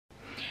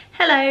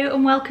Hello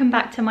and welcome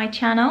back to my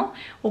channel,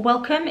 or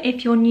welcome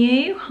if you're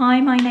new.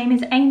 Hi, my name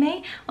is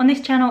Amy. On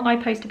this channel I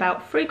post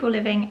about frugal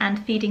living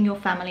and feeding your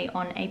family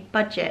on a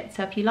budget.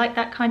 So if you like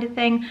that kind of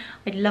thing,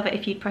 I'd love it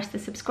if you'd press the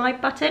subscribe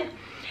button.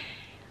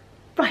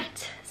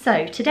 Right,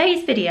 so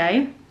today's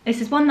video, this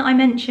is one that I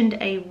mentioned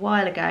a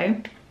while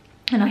ago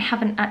and I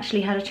haven't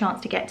actually had a chance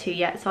to get to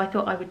yet, so I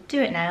thought I would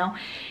do it now,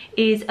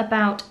 is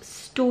about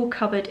store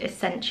cupboard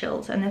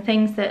essentials and the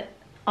things that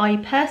I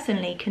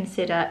personally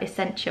consider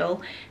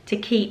essential to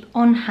keep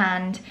on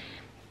hand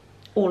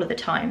all of the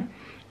time.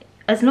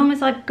 As long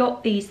as I've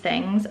got these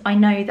things, I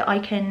know that I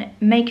can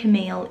make a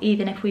meal.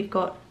 Even if we've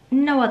got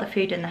no other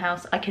food in the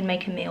house, I can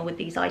make a meal with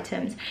these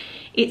items.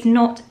 It's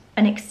not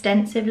an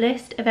extensive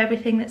list of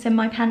everything that's in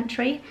my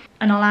pantry,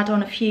 and I'll add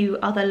on a few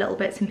other little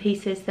bits and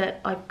pieces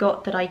that I've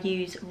got that I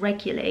use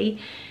regularly,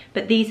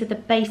 but these are the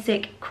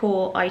basic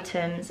core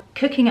items.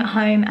 Cooking at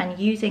home and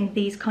using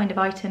these kind of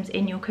items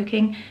in your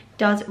cooking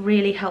does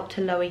really help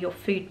to lower your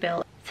food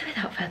bill. So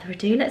without further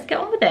ado, let's get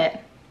on with it.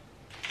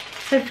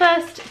 So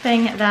first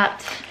thing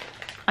that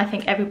I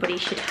think everybody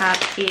should have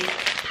is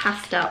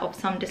pasta of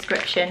some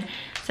description.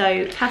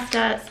 So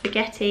pasta,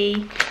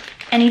 spaghetti,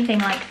 anything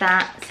like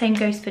that. Same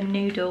goes for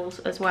noodles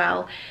as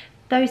well.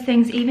 Those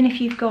things, even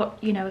if you've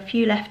got, you know, a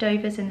few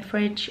leftovers in the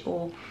fridge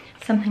or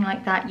something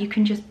like that, you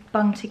can just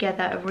bung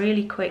together a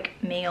really quick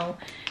meal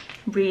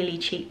really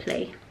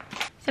cheaply.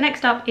 So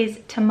next up is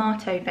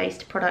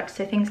tomato-based products,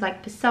 so things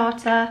like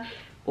passata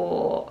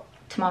or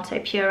tomato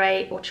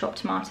puree or chopped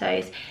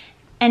tomatoes,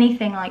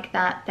 anything like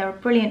that. They're a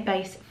brilliant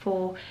base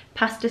for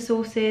pasta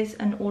sauces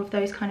and all of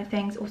those kind of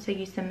things. Also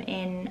use them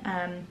in,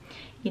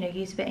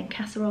 use a bit in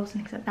casseroles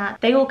and things like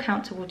that. They all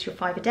count towards your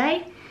 5 a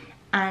day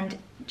and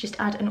just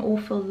add an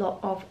awful lot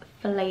of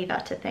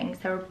flavour to things.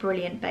 They're a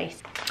brilliant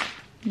base.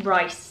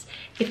 Rice,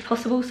 if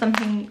possible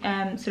something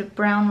sort of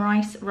brown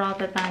rice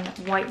rather than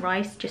white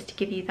rice, just to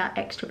give you that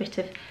extra bit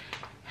of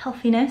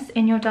healthiness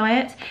in your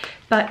diet.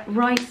 But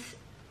rice,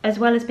 as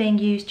well as being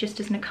used just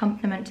as an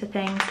accompaniment to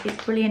things,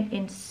 it's brilliant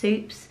in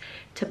soups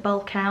to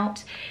bulk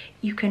out.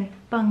 You can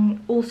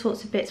bung all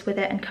sorts of bits with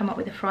it and come up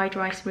with a fried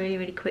rice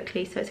really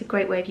quickly, so it's a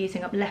great way of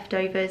using up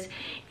leftovers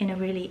in a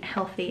really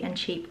healthy and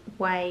cheap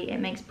way. It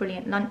makes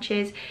brilliant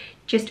lunches.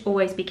 Just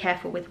always be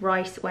careful with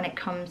rice when it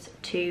comes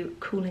to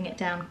cooling it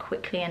down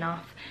quickly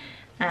enough,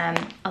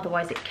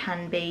 otherwise it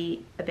can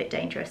be a bit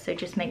dangerous, so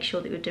just make sure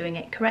that you're doing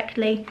it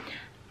correctly,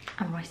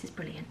 and rice is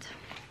brilliant.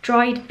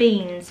 Dried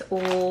beans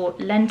or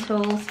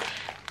lentils,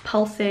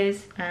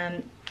 pulses,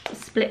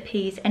 split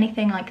peas,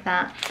 anything like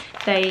that,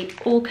 they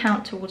all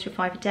count towards your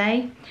 5 a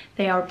day.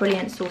 They are a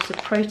brilliant source of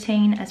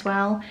protein as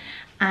well,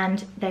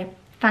 and they're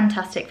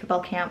fantastic for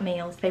bulking out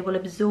meals. They will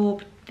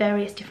absorb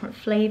various different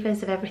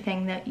flavours of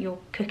everything that you're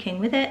cooking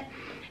with it,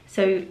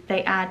 so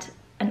they add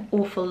an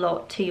awful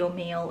lot to your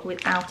meal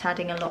without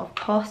adding a lot of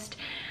cost.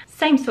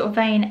 Same sort of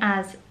vein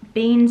as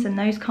beans and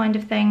those kind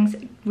of things,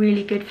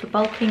 really good for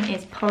bulking,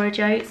 is porridge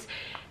oats.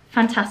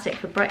 Fantastic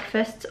for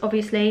breakfasts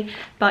obviously,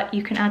 but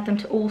you can add them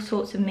to all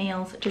sorts of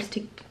meals just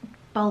to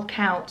bulk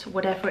out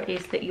whatever it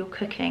is that you're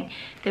cooking.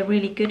 They're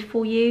really good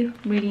for you,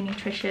 really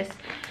nutritious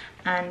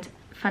and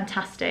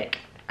fantastic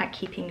at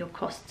keeping your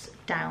costs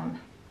down.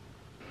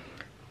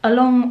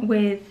 Along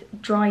with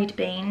dried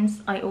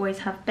beans, I always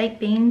have baked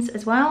beans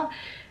as well.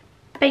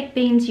 Baked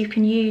beans you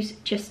can use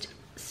just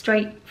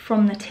straight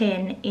from the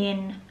tin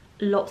in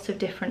lots of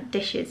different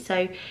dishes,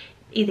 so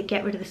either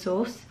get rid of the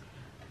sauce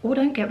or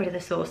don't get rid of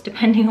the sauce,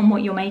 depending on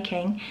what you're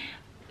making.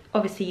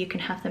 Obviously you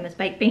can have them as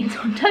baked beans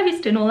on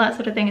toast and all that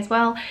sort of thing as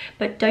well,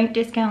 but don't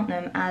discount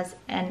them as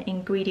an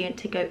ingredient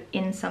to go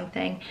in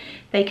something.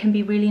 They can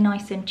be really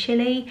nice in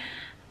chili,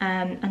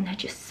 and they're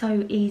just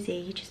so easy.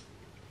 You just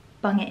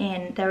bung it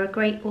in. They're a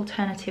great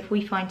alternative,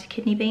 we find, to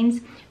kidney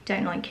beans.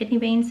 Don't like kidney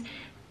beans.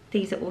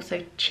 These are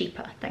also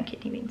cheaper than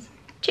kidney beans.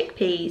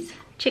 Chickpeas.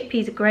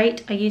 Chickpeas are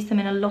great. I use them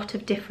in a lot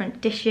of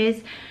different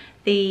dishes.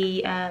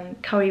 The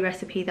curry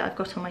recipe that I've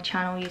got on my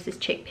channel uses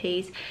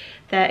chickpeas.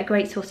 They're a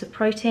great source of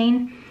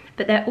protein,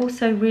 but they're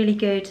also really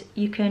good.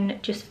 You can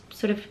just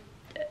sort of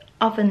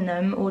oven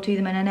them or do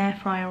them in an air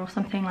fryer or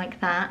something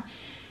like that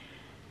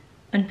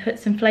and put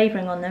some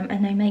flavouring on them,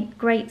 and they make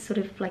great sort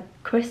of like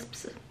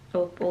crisps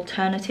or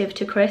alternative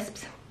to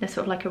crisps. They're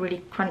sort of like a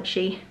really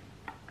crunchy,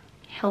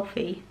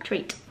 healthy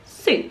treat.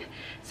 Soup.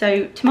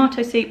 So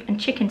tomato soup and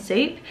chicken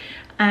soup.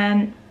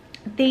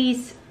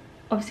 These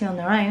obviously on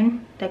their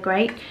own, they're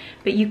great,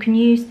 but you can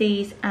use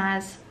these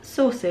as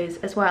sauces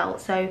as well.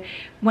 So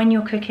when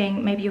you're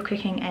cooking, maybe you're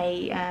cooking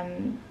a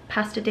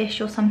pasta dish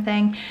or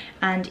something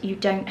and you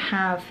don't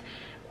have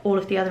all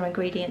of the other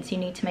ingredients you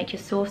need to make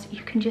your sauce,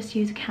 you can just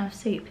use a can of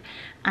soup,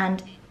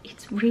 and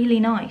it's really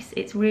nice,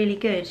 it's really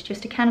good.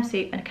 Just a can of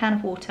soup and a can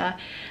of water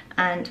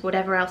and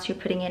whatever else you're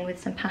putting in with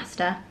some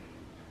pasta,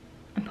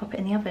 and pop it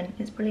in the oven.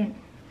 It's brilliant.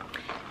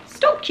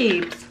 Stock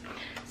cubes.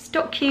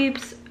 Stock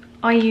cubes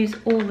I use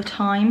all the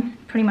time.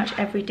 Pretty much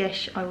every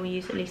dish I will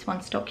use at least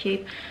one stock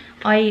cube.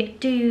 I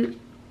do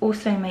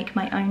also make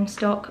my own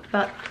stock,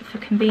 but for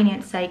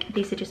convenience sake,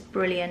 these are just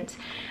brilliant.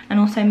 And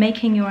also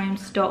making your own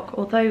stock,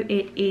 although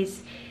it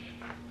is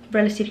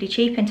relatively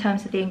cheap in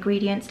terms of the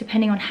ingredients.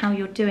 Depending on how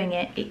you're doing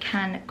it, it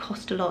can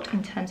cost a lot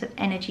in terms of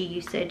energy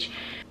usage.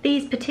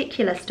 These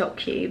particular stock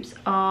cubes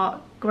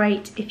are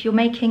great if you're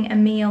making a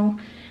meal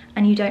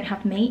and you don't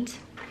have meat.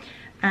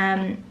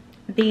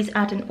 These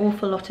add an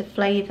awful lot of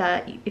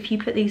flavour. If you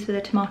put these with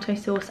a tomato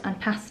sauce and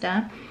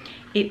pasta,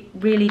 it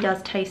really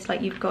does taste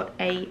like you've got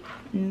a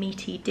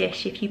meaty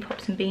dish. If you pop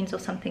some beans or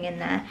something in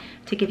there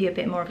to give you a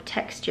bit more of a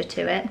texture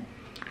to it,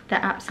 they're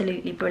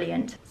absolutely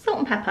brilliant. Salt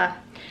and pepper.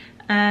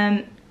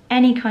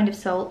 Any kind of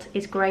salt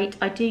is great.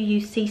 I do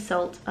use sea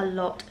salt a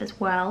lot as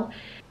well.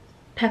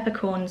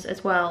 Peppercorns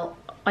as well.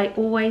 I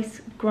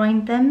always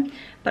grind them,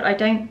 but I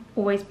don't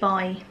always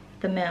buy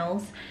the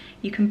mills.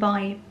 You can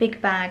buy big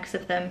bags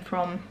of them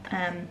from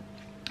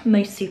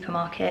most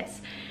supermarkets.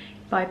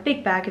 Buy a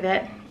big bag of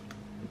it,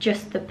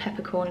 just the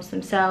peppercorns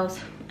themselves,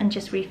 and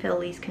just refill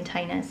these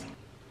containers.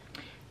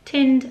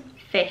 Tinned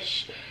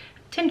fish.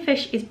 Tinned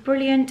fish is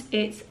brilliant.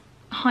 It's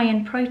high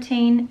in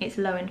protein, it's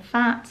low in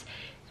fat,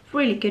 it's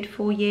really good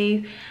for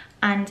you,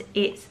 and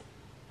it's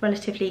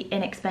relatively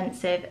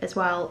inexpensive as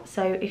well.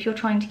 So if you're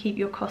trying to keep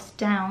your costs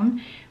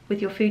down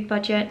with your food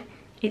budget,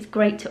 it's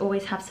great to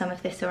always have some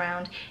of this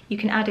around. You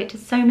can add it to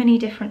so many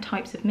different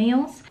types of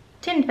meals.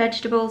 Tinned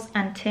vegetables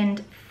and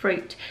tinned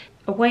fruit.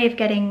 A way of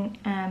getting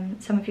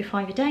some of your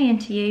 5 a day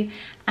into you,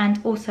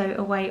 and also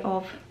a way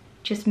of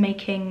just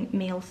making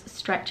meals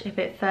stretch a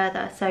bit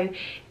further. So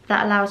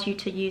that allows you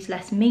to use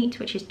less meat,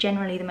 which is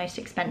generally the most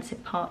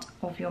expensive part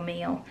of your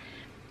meal.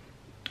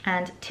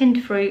 And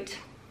tinned fruit,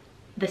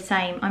 the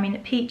same. I mean,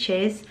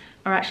 peaches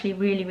are actually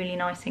really, really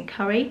nice in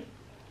curry.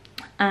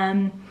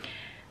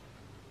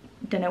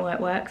 Don't know why it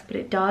works, but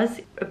it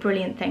does. A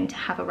brilliant thing to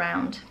have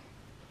around.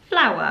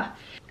 Flour.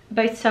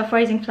 Both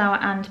self-raising flour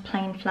and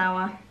plain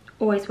flour.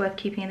 Always worth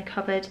keeping in the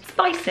cupboard.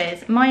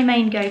 Spices. My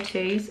main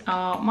go-tos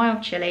are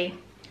mild chili,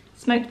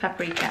 smoked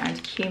paprika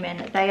and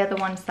cumin. They are the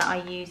ones that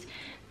I use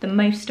the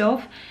most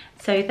of.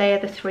 So they are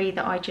the 3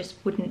 that I just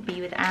wouldn't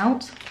be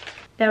without.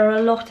 There are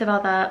a lot of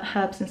other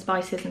herbs and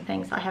spices and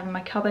things that I have in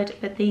my cupboard,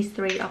 but these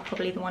 3 are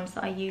probably the ones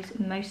that I use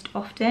most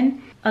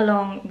often,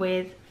 along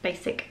with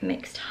basic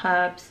mixed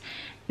herbs.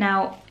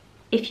 Now,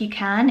 if you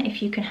can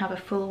have a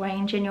full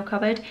range in your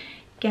cupboard,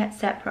 get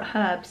separate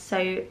herbs.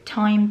 So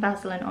thyme,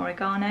 basil and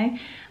oregano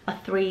are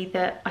 3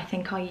 that I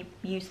think I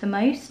use the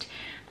most.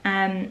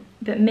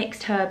 But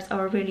mixed herbs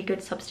are a really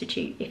good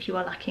substitute if you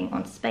are lacking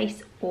on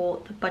space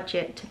or the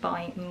budget to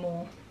buy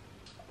more.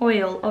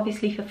 Oil,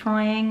 obviously for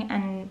frying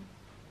and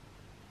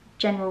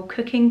general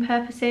cooking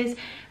purposes,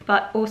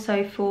 but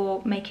also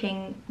for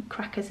making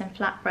crackers and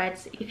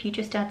flatbreads. If you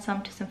just add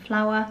some to some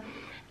flour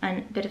and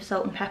a bit of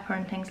salt and pepper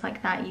and things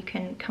like that, you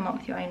can come up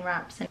with your own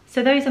wraps.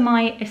 So those are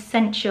my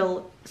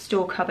essential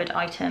store cupboard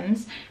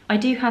items. I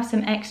do have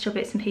some extra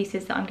bits and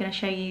pieces that I'm going to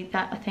show you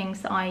that are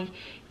things that I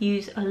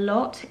use a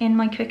lot in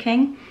my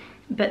cooking,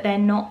 but they're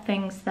not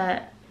things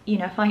that, you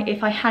know,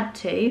 if I had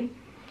to,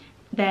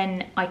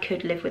 then I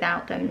could live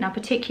without them. Now,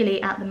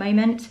 particularly at the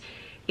moment,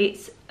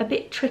 it's a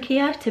bit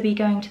trickier to be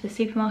going to the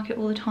supermarket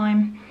all the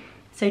time.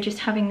 So just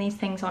having these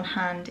things on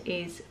hand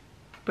is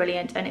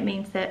brilliant, and it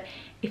means that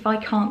if I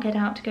can't get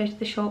out to go to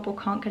the shop or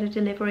can't get a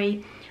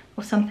delivery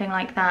or something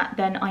like that,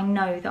 then I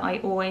know that I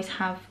always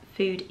have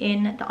food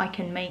in that I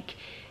can make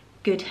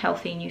good,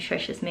 healthy,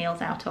 nutritious meals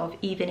out of,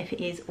 even if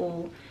it is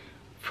all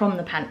from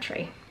the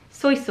pantry.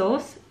 Soy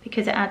sauce,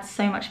 because it adds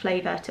so much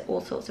flavour to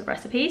all sorts of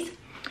recipes.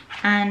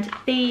 And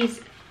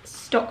these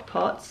stock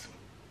pots,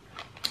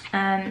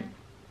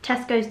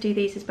 Tesco's do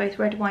these as both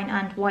red wine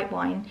and white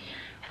wine.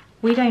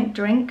 We don't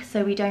drink,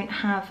 so we don't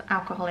have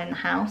alcohol in the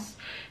house.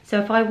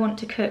 So if I want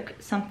to cook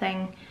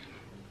something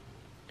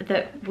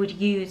that would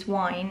use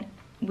wine,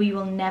 we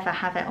will never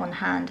have it on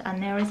hand.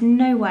 And there is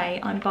no way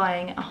I'm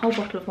buying a whole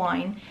bottle of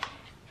wine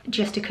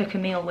just to cook a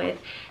meal with.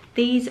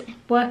 These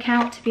work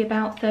out to be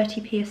about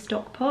 30p a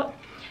stock pot.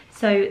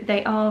 So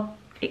they are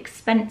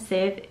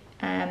expensive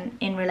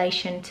in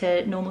relation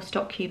to normal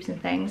stock cubes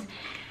and things.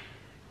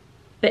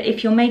 But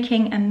if you're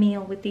making a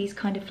meal with these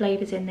kind of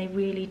flavours in, they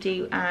really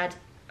do add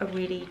a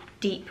really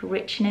deep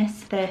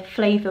richness. The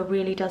flavour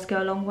really does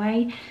go a long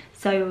way.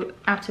 So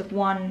out of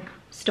one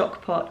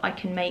stock pot, I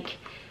can make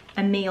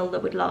a meal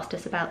that would last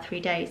us about 3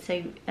 days.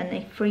 So, and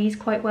they freeze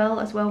quite well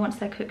as well once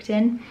they're cooked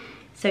in.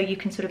 So you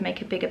can sort of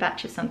make a bigger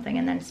batch of something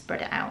and then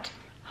spread it out.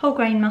 Whole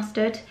grain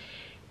mustard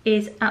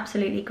is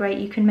absolutely great.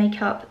 You can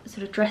make up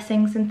sort of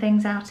dressings and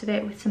things out of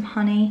it with some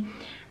honey,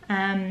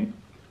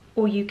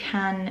 or you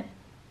can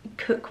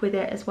cook with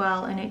it as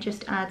well, and it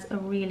just adds a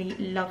really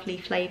lovely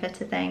flavour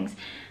to things.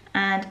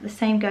 And the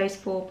same goes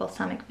for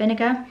balsamic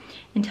vinegar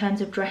in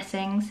terms of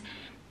dressings.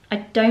 I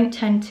don't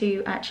tend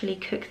to actually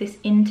cook this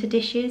into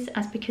dishes,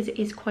 as because it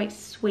is quite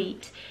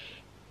sweet,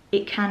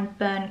 it can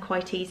burn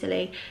quite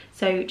easily.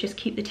 So just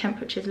keep the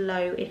temperatures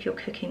low if you're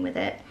cooking with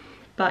it,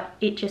 but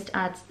it just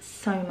adds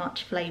so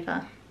much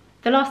flavour.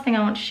 The last thing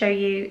I want to show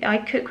you, I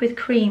cook with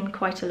cream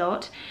quite a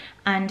lot,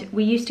 and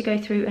we used to go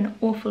through an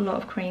awful lot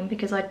of cream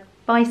because I'd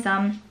buy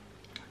some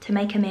to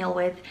make a meal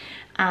with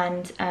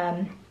and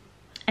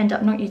end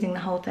up not using the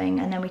whole thing,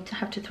 and then we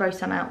have to throw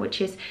some out,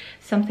 which is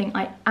something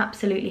I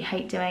absolutely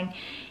hate doing.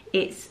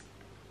 It's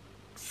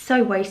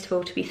so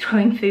wasteful to be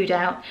throwing food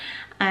out,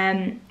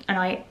 and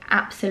I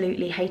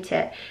absolutely hate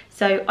it.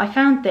 So I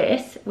found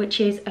this,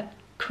 which is a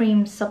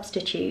cream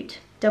substitute,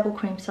 double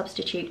cream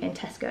substitute in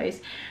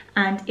Tesco's,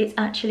 and it's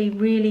actually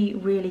really,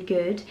 really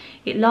good.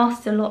 It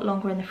lasts a lot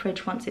longer in the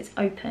fridge once it's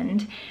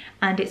opened,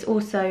 and it's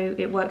also,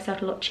 it works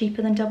out a lot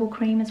cheaper than double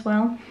cream as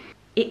well.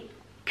 It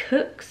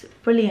cooks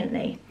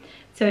brilliantly,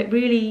 so it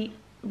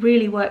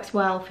really works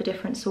well for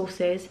different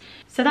sauces.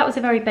 So that was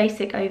a very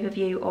basic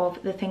overview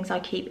of the things I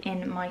keep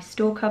in my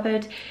store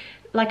cupboard.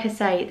 Like I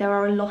say, there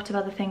are a lot of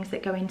other things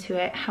that go into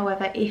it.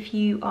 However, if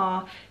you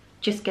are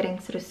just getting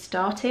sort of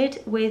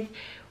started with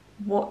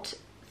what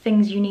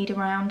things you need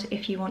around,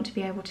 if you want to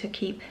be able to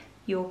keep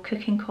your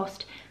cooking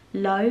cost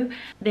low,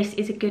 this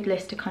is a good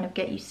list to kind of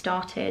get you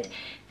started.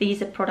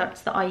 These are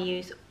products that I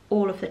use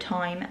all of the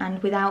time,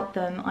 and without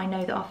them I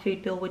know that our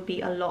food bill would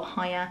be a lot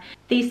higher.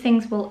 These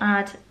things will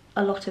add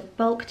a lot of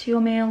bulk to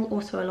your meal,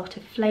 also a lot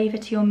of flavour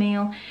to your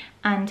meal,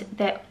 and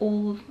they're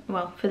all,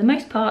 well, for the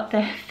most part,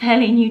 they're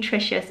fairly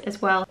nutritious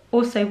as well.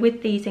 Also,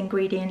 with these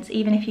ingredients,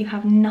 even if you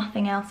have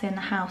nothing else in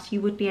the house,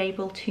 you would be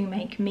able to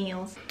make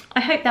meals. I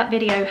hope that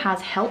video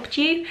has helped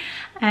you.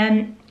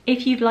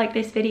 If you've liked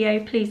this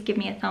video, please give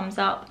me a thumbs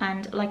up,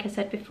 and like I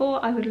said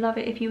before, I would love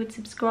it if you would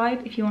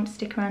subscribe if you want to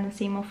stick around and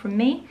see more from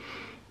me.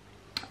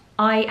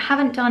 I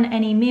haven't done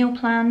any meal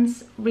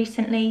plans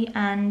recently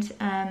and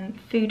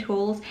food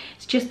hauls.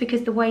 It's just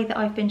because the way that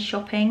I've been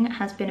shopping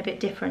has been a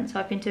bit different. So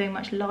I've been doing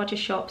much larger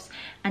shops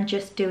and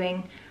just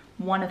doing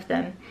one of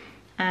them,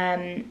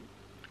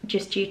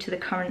 just due to the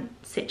current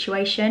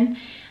situation.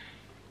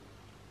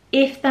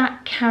 If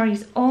that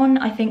carries on,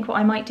 I think what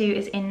I might do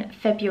is in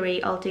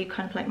February, I'll do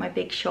kind of like my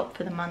big shop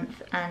for the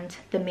month and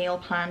the meal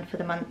plan for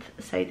the month,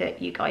 so that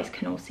you guys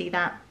can all see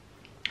that.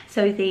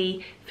 So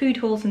the food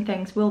hauls and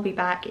things will be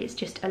back, it's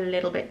just a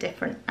little bit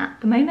different at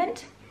the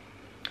moment.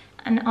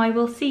 And I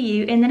will see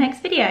you in the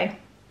next video.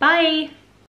 Bye!